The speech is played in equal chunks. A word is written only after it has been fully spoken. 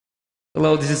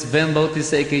Hello, this is Ben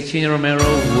Bautista, aka Chino Romero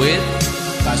with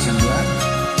Passion Black.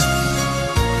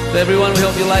 To everyone, we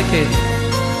hope you like it.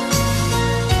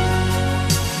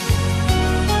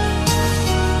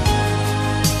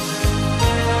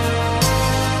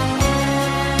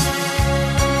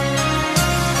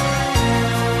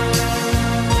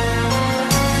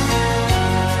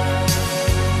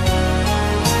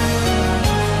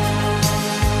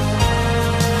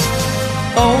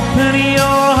 Open your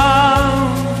heart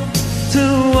to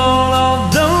all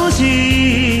of those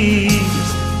years,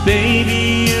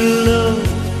 baby, you look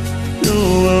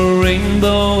through a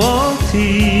rainbow of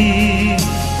tears.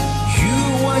 You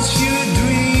watch your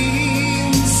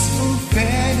dreams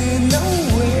fading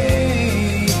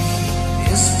away.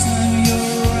 This time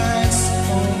your eyes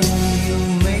only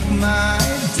make my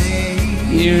day.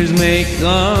 Years may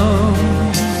come,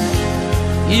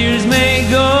 years may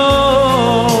go,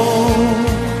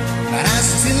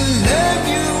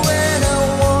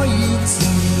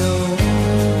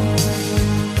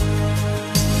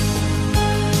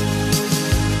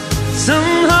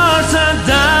 some hearts are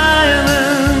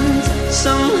diamonds,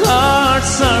 some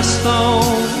hearts are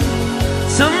stone.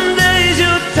 Some days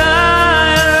you're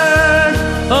tired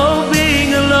of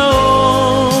being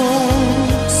alone.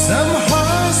 Some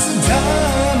hearts are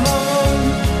diamond,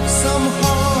 some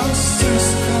hearts are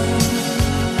stone.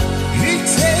 It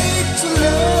takes two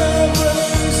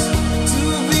lovers to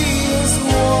be as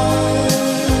one.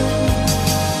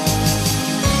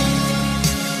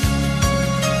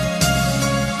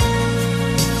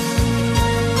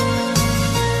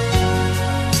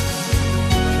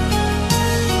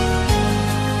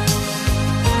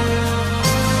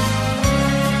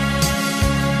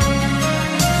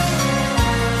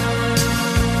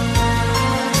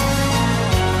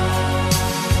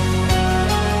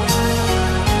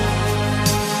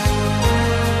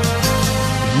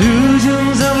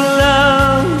 Illusions of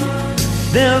love,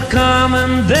 they'll come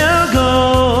and they'll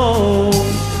go.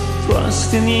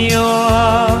 Trust in your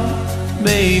heart,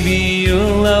 baby, your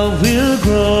love will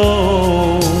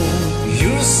grow.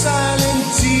 Your silent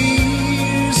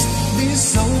tears, they're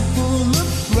so full of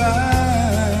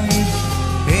pride.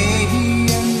 Baby,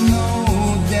 I know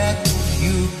that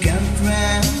you can't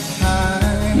run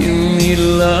hide. You need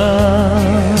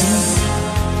love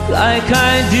like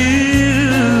I do.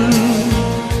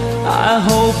 I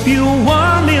hope you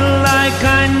want me like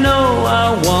I know I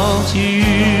want you.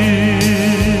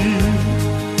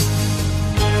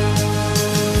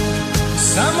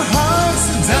 Some hearts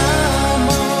are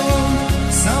diamond,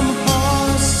 some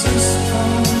hearts are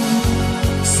stone.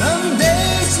 Some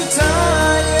days you're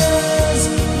tired,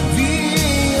 be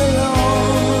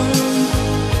alone.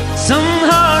 Some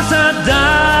hearts are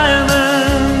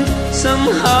diamond, some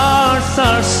hearts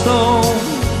are stone.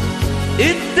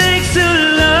 It takes two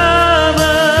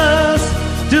lovers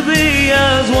to be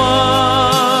as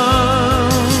one.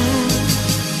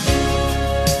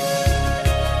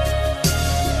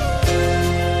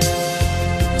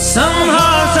 Some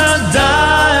hearts are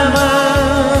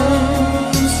diamonds,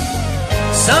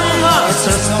 some hearts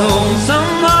are stone.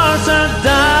 Some hearts are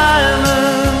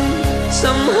diamonds,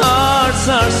 some hearts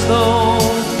are stone.